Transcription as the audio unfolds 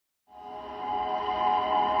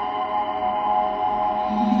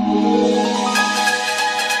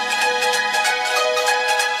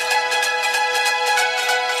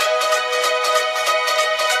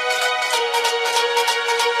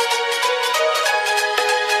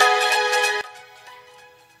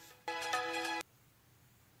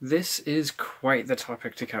This is quite the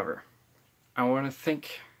topic to cover. I want to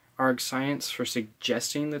thank Arg Science for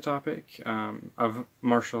suggesting the topic of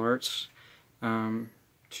martial arts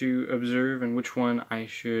to observe, and which one I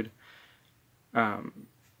should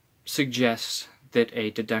suggest that a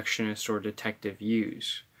deductionist or detective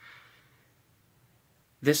use.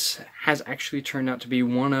 This has actually turned out to be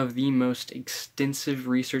one of the most extensive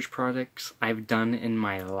research projects I've done in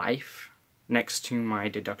my life, next to my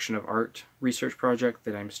deduction of art research project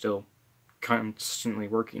that I'm still constantly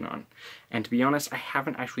working on. And to be honest, I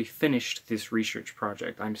haven't actually finished this research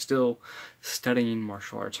project. I'm still studying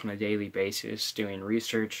martial arts on a daily basis, doing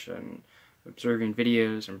research and observing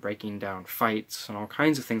videos and breaking down fights and all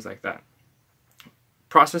kinds of things like that.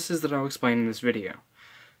 Processes that I'll explain in this video.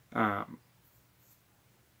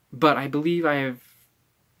 But I believe I have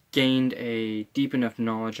gained a deep enough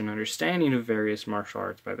knowledge and understanding of various martial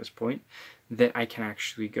arts by this point that I can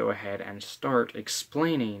actually go ahead and start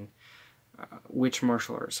explaining which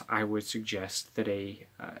martial arts I would suggest that a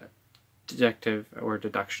detective or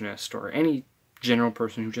deductionist or any general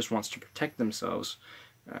person who just wants to protect themselves,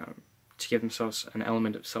 to give themselves an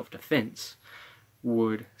element of self-defense,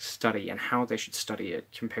 would study, and how they should study it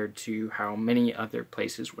compared to how many other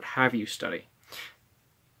places would have you study.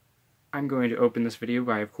 I'm going to open this video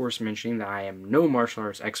by, of course, mentioning that I am no martial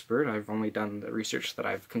arts expert. I've only done the research that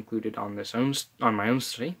I've concluded on my own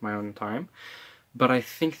study, my own time. But I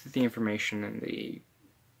think that the information and the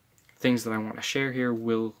things that I want to share here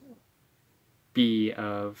will be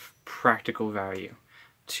of practical value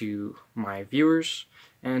to my viewers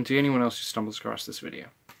and to anyone else who stumbles across this video.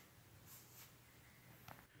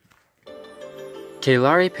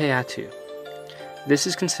 Kailari Peatu. This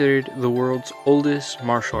is considered the world's oldest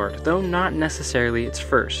martial art, though not necessarily its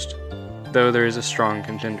first, though there is a strong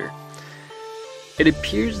contender. It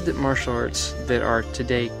appears that martial arts that are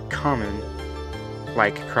today common,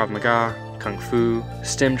 like Krav Maga, Kung Fu,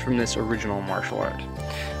 stemmed from this original martial art.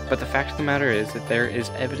 But the fact of the matter is that there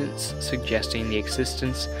is evidence suggesting the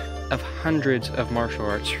existence of hundreds of martial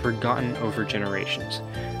arts forgotten over generations,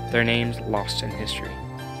 their names lost in history.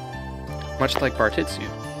 Much like Bartitsu.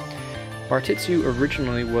 Bartitsu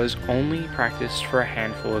originally was only practiced for a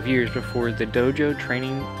handful of years before the dojo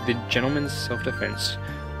training the gentleman's self-defense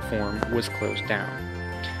form was closed down.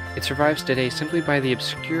 It survives today simply by the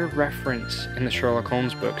obscure reference in the Sherlock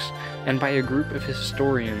Holmes books and by a group of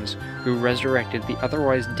historians who resurrected the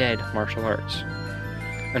otherwise dead martial arts.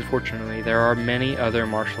 Unfortunately, there are many other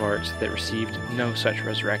martial arts that received no such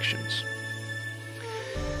resurrections.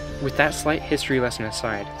 With that slight history lesson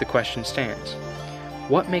aside, the question stands: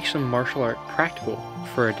 what makes a martial art practical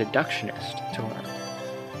for a deductionist to learn?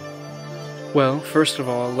 Well, first of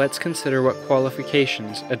all, let's consider what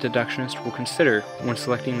qualifications a deductionist will consider when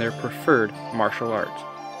selecting their preferred martial art.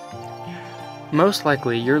 Most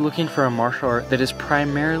likely, you're looking for a martial art that is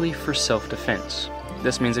primarily for self-defense.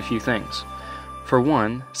 This means a few things. For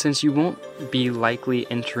one, since you won't be likely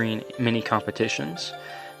entering many competitions,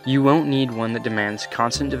 you won't need one that demands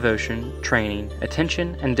constant devotion, training,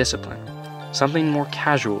 attention, and discipline. Something more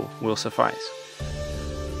casual will suffice.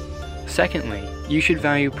 Secondly, you should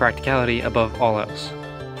value practicality above all else.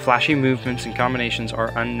 Flashy movements and combinations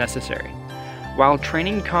are unnecessary. While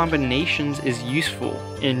training combinations is useful,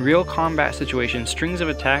 in real combat situations, strings of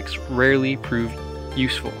attacks rarely prove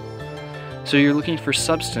useful. So you're looking for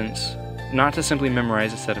substance, not to simply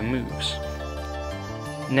memorize a set of moves.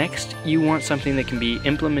 Next, you want something that can be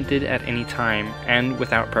implemented at any time and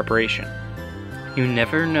without preparation. You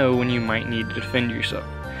never know when you might need to defend yourself,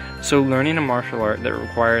 so learning a martial art that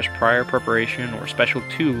requires prior preparation or special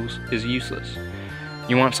tools is useless.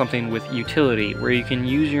 You want something with utility, where you can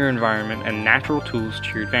use your environment and natural tools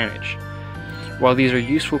to your advantage. While these are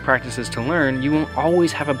useful practices to learn, you won't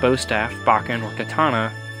always have a bow staff, bakken, or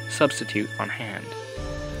katana substitute on hand.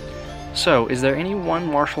 So, is there any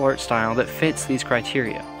one martial art style that fits these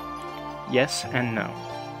criteria? Yes and no.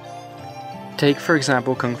 Take, for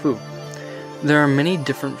example, Kung Fu. There are many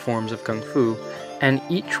different forms of Kung Fu, and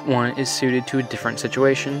each one is suited to a different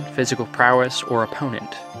situation, physical prowess, or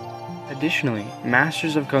opponent. Additionally,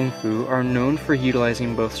 masters of Kung Fu are known for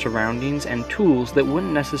utilizing both surroundings and tools that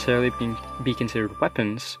wouldn't necessarily be considered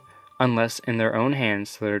weapons, unless in their own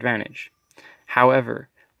hands to their advantage. However,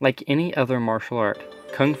 like any other martial art,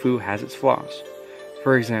 Kung Fu has its flaws.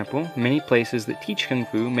 For example, many places that teach Kung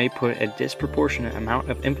Fu may put a disproportionate amount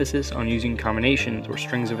of emphasis on using combinations or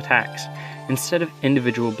strings of attacks, instead of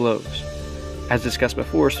individual blows. As discussed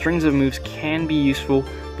before, strings of moves can be useful,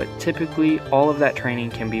 but typically all of that training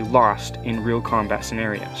can be lost in real combat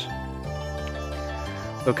scenarios.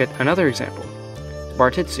 Look at another example,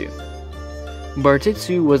 Bartitsu.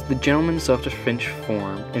 Bo-Jitsu was the gentleman's self-defense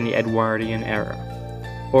form in the Edwardian era,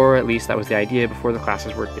 or at least that was the idea before the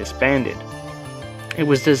classes were disbanded. It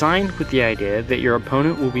was designed with the idea that your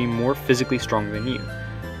opponent will be more physically strong than you,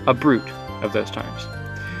 a brute of those times,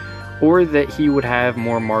 or that he would have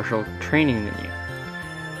more martial training than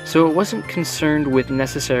you. So it wasn't concerned with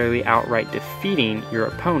necessarily outright defeating your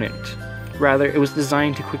opponent. Rather, it was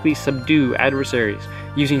designed to quickly subdue adversaries,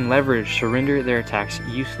 using leverage to render their attacks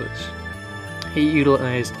useless. It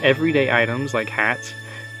utilized everyday items like hats,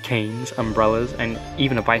 canes, umbrellas, and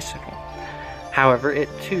even a bicycle. However, it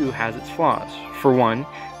too has its flaws. For one,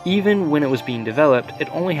 even when it was being developed, it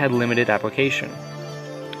only had limited application.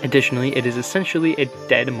 Additionally, it is essentially a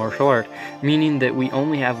dead martial art, meaning that we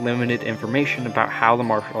only have limited information about how the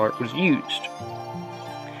martial art was used.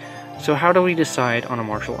 So how do we decide on a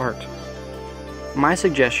martial art? My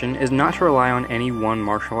suggestion is not to rely on any one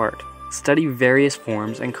martial art. Study various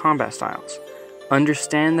forms and combat styles.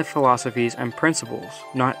 Understand the philosophies and principles,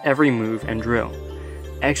 not every move and drill.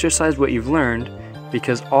 Exercise what you've learned,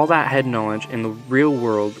 because all that head knowledge in the real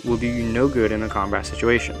world will do you no good in a combat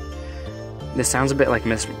situation. This sounds a bit like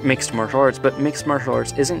mixed martial arts, but mixed martial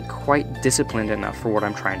arts isn't quite disciplined enough for what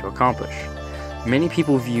I'm trying to accomplish. Many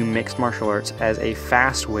people view mixed martial arts as a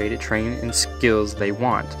fast way to train in skills they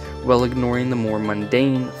want, while ignoring the more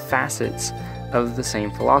mundane facets of the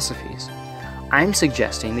same philosophies. I'm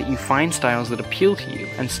suggesting that you find styles that appeal to you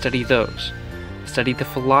and study those. Study the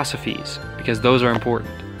philosophies, because those are important,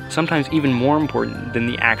 sometimes even more important than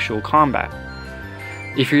the actual combat.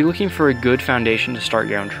 If you're looking for a good foundation to start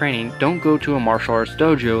your own training, don't go to a martial arts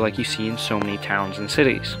dojo like you see in so many towns and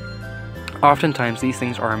cities. Oftentimes these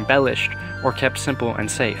things are embellished or kept simple and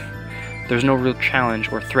safe. There's no real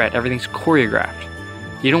challenge or threat, everything's choreographed.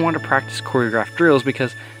 You don't want to practice choreographed drills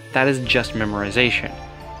because that is just memorization.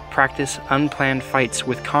 Practice unplanned fights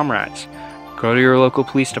with comrades. Go to your local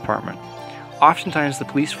police department. Oftentimes the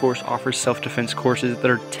police force offers self-defense courses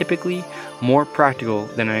that are typically more practical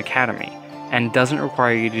than an academy, and doesn't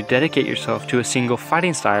require you to dedicate yourself to a single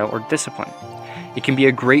fighting style or discipline. It can be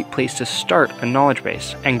a great place to start a knowledge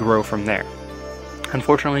base and grow from there.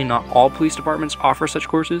 Unfortunately, not all police departments offer such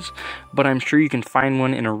courses, but I'm sure you can find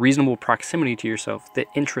one in a reasonable proximity to yourself that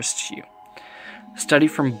interests you. Study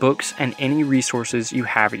from books and any resources you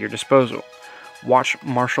have at your disposal. Watch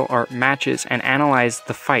martial art matches and analyze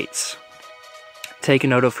the fights. Take a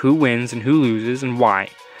note of who wins and who loses and why,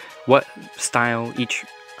 what style each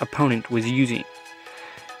opponent was using.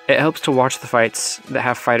 It helps to watch the fights that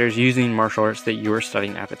have fighters using martial arts that you are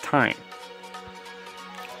studying at the time.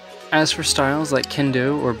 As for styles like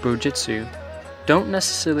Kendo or Bo-Jitsu, don't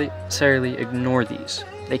necessarily ignore these.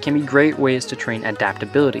 They can be great ways to train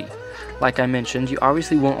adaptability. Like I mentioned, you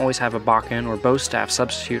obviously won't always have a bakken or bow staff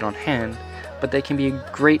substitute on hand, but they can be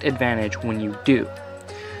a great advantage when you do.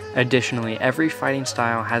 Additionally, every fighting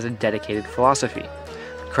style has a dedicated philosophy.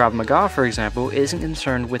 Krav Maga, for example, isn't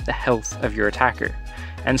concerned with the health of your attacker,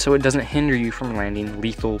 and so it doesn't hinder you from landing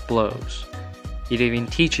lethal blows. It even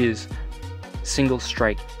teaches single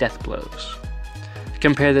strike death blows.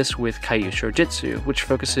 Compare this with Kyusho-Jitsu, which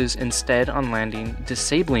focuses instead on landing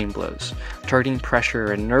disabling blows, targeting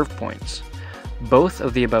pressure and nerve points. Both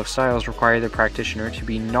of the above styles require the practitioner to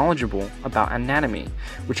be knowledgeable about anatomy,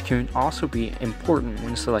 which can also be important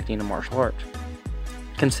when selecting a martial art.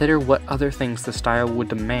 Consider what other things the style would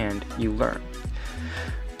demand you learn.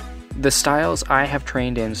 The styles I have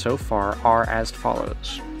trained in so far are as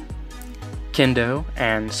follows: Kendo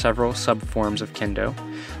and several sub-forms of Kendo,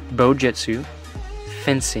 Bo-Jitsu,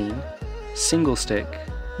 fencing, single stick,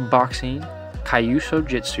 boxing,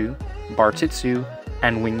 Kyusho-Jitsu, Bartitsu,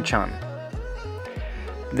 and Wing Chun.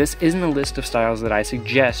 This isn't a list of styles that I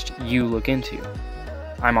suggest you look into.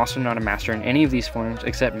 I'm also not a master in any of these forms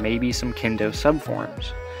except maybe some Kendo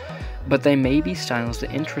sub-forms, but they may be styles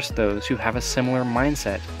that interest those who have a similar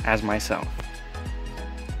mindset as myself.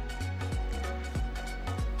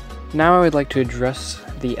 Now I would like to address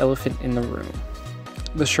the elephant in the room,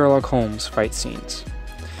 the Sherlock Holmes fight scenes.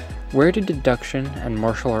 Where do deduction and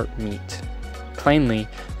martial art meet? Plainly,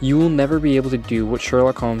 you will never be able to do what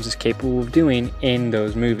Sherlock Holmes is capable of doing in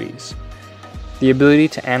those movies. The ability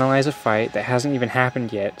to analyze a fight that hasn't even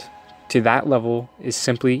happened yet to that level is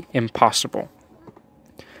simply impossible.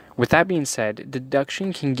 With that being said,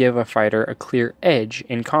 deduction can give a fighter a clear edge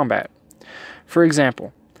in combat. For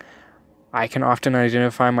example, I can often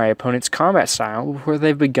identify my opponent's combat style before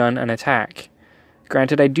they've begun an attack.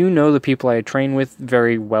 Granted, I do know the people I train with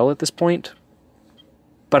very well at this point,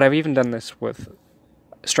 but I've even done this with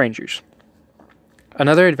strangers.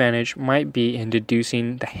 Another advantage might be in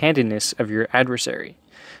deducing the handedness of your adversary.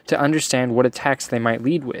 to understand what attacks they might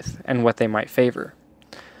lead with and what they might favor.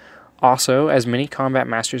 Also, as many combat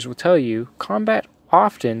masters will tell you, combat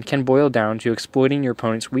often can boil down to exploiting your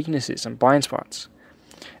opponent's weaknesses and blind spots.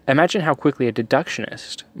 Imagine how quickly a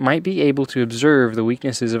deductionist might be able to observe the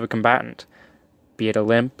weaknesses of a combatant, be it a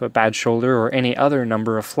limp, a bad shoulder, or any other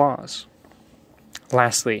number of flaws.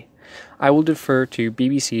 Lastly, I will defer to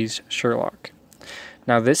BBC's Sherlock.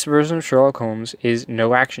 Now, this version of Sherlock Holmes is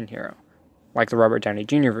no action hero, like the Robert Downey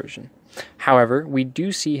Jr. version. However, we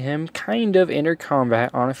do see him kind of enter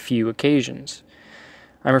combat on a few occasions.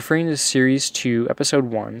 I'm referring to Series 2, Episode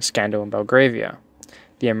 1, Scandal in Belgravia.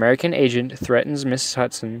 The American agent threatens Mrs.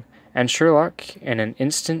 Hudson, and Sherlock, in an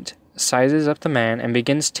instant, sizes up the man and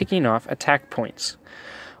begins ticking off attack points.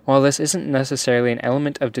 While this isn't necessarily an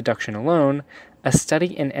element of deduction alone, a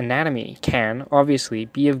study in anatomy can, obviously,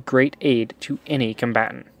 be of great aid to any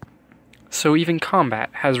combatant. So even combat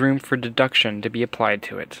has room for deduction to be applied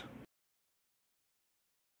to it.